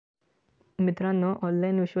मित्रांनो,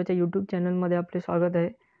 ऑनलाईन विश्वाच्या यूट्यूब चॅनलमध्ये आपले स्वागत आहे.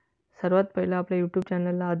 सर्वात पहिलं आपल्या यूट्यूब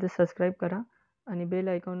चॅनलला आजच सबस्क्राईब करा आणि बेल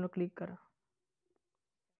आयकॉनवर क्लिक करा.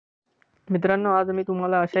 मित्रांनो, आज मी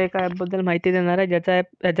तुम्हाला अशा एका ॲपबद्दल माहिती देणार आहे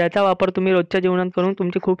ज्याचा वापर तुम्ही रोजच्या जीवनात करून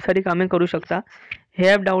तुमची खूप सारी कामे करू शकता. हे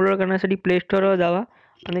ॲप डाउनलोड करण्यासाठी प्ले स्टोअरवर जावा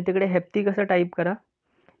आणि तिकडे हेप्टिक असं टाईप करा.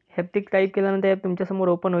 हेप्टिक टाईप केल्यानंतर ॲप तुमच्यासमोर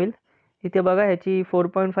ओपन होईल. इथे बघा, ह्याची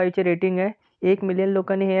 4.5ची रेटिंग आहे. 1 मिलियन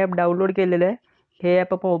लोकांनी हे ॲप डाउनलोड केलेलं आहे. हे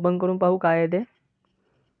ॲप आपण ओपन करून पाहू काय आहे ते.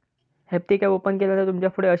 हेप्टिक ॲप ओपन केल्यानंतर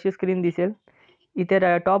तुमच्यापुढे अशी स्क्रीन दिसेल.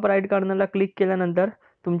 इथे टॉप राईट कॉर्नरला क्लिक केल्यानंतर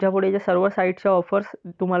तुमच्यापुढे जे सर्व साईट्सच्या ऑफर्स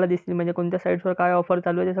तुम्हाला दिसतील, म्हणजे कोणत्या साईट्सवर काय ऑफर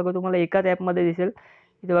चालू आहे ते सगळं तुम्हाला एकाच ॲपमध्ये दिसेल.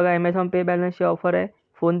 इथे बघा, ॲमेझॉन पे बॅलन्सची ऑफर आहे,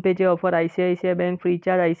 फोनपेची offer, ICICI bank,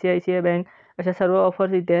 Freecharge, ICICI bank, अशा सर्व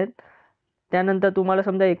ऑफर्स इथे आहेत. त्यानंतर तुम्हाला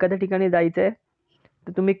समजा एखाद्या ठिकाणी जायचं आहे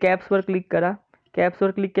तर तुम्ही कॅब्सवर क्लिक करा.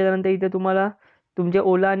 कॅब्सवर क्लिक केल्यानंतर इथे तुम्हाला तुमचे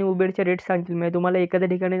ओला आणि उबेरचे रेट्स सांगतील. म्हणजे तुम्हाला एखाद्या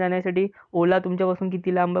ठिकाणी जाण्यासाठी ओला तुमच्यापासून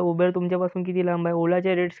किती लांब आहे, उबेर तुमच्यापासून किती लांब आहे,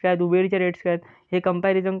 ओलाचे रेट्स काय आहेत, उबेरचे रेट्स काय आहेत, हे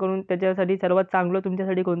कंपॅरिझन करून त्याच्यासाठी सर्वात चांगलं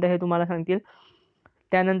तुमच्यासाठी कोणतं आहे हे तुम्हाला सांगतील.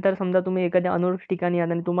 त्यानंतर समजा तुम्ही एखाद्या अनोळखी ठिकाणी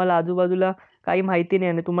आहात आणि तुम्हाला आजूबाजूला काही माहिती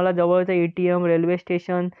नाही आणि तुम्हाला जवळचं ATM, रेल्वे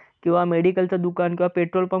स्टेशन किंवा मेडिकलचं दुकान किंवा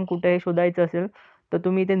पेट्रोल पंप कुठे आहे शोधायचं असेल तर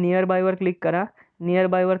तुम्ही इथे नियर बायवर क्लिक करा. नियर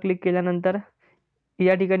बायवर क्लिक केल्यानंतर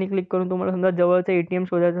या ठिकाणी क्लिक करून तुम्हाला समजा जवळचं ATM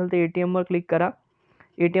शोधायचं असेल तर ATMवर क्लिक करा.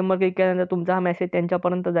 ATMवर क्लिक केल्यानंतर तुमचा हा मेसेज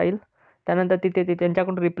त्यांच्यापर्यंत जाईल. त्यानंतर तिथे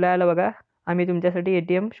त्यांच्याकडून रिप्लाय आला बघा, आम्ही तुमच्यासाठी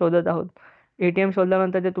ATM शोधत आहोत. ATM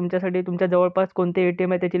शोधल्यानंतर ते तुमच्यासाठी तुमच्या जवळपास कोणते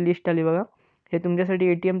ATM आहे त्याची लिस्ट आली बघा. हे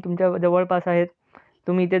तुमच्यासाठी ATM तुमच्या जवळपास आहेत.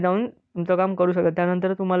 तुम्ही इथे जाऊन तुमचं काम करू शकता.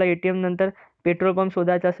 त्यानंतर तुम्हाला ATM नंतर पेट्रोल पंप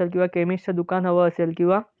शोधायचा असेल किंवा केमिस्टचं दुकान हवं असेल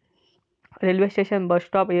किंवा railway station, bus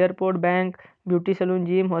stop, airport, bank, beauty salon,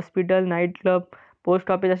 gym, hospital, night club,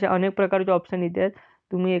 post office, असे अनेक प्रकारचे ऑप्शन इथे आहेत.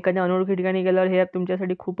 तुम्ही एखाद्या अनोळखी ठिकाणी गेल्यावर हे ॲप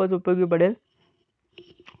तुमच्यासाठी खूपच उपयोगी पडेल.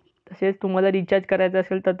 तसेच तुम्हाला रिचार्ज करायचं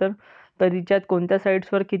असेल तर रिचार्ज कोणत्या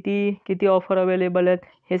साईट्सवर किती किती ऑफर अवेलेबल आहेत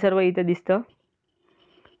हे सर्व इथे दिसतं.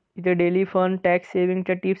 इथे डेली फंड, टॅक्स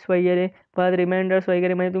सेव्हिंगच्या टिप्स वगैरे, परत रिमाइंडर्स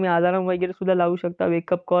वगैरे, म्हणजे तुम्ही अलार्म वगैरे सुद्धा लावू शकता.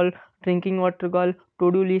 Wake up call, drinking water call, to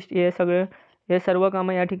do list, हे सर्व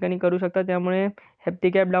कामं या ठिकाणी करू शकता. त्यामुळे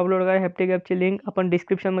हेप्टिक ॲप डाउनलोड करा. हेप्टिक ॲपची लिंक आपण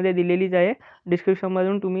डिस्क्रिप्शनमध्ये दिलेलीच आहे.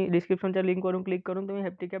 डिस्क्रिप्शनच्या लिंकवरून क्लिक करून तुम्ही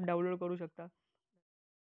हेप्टिक ॲप डाउनलोड करू शकता.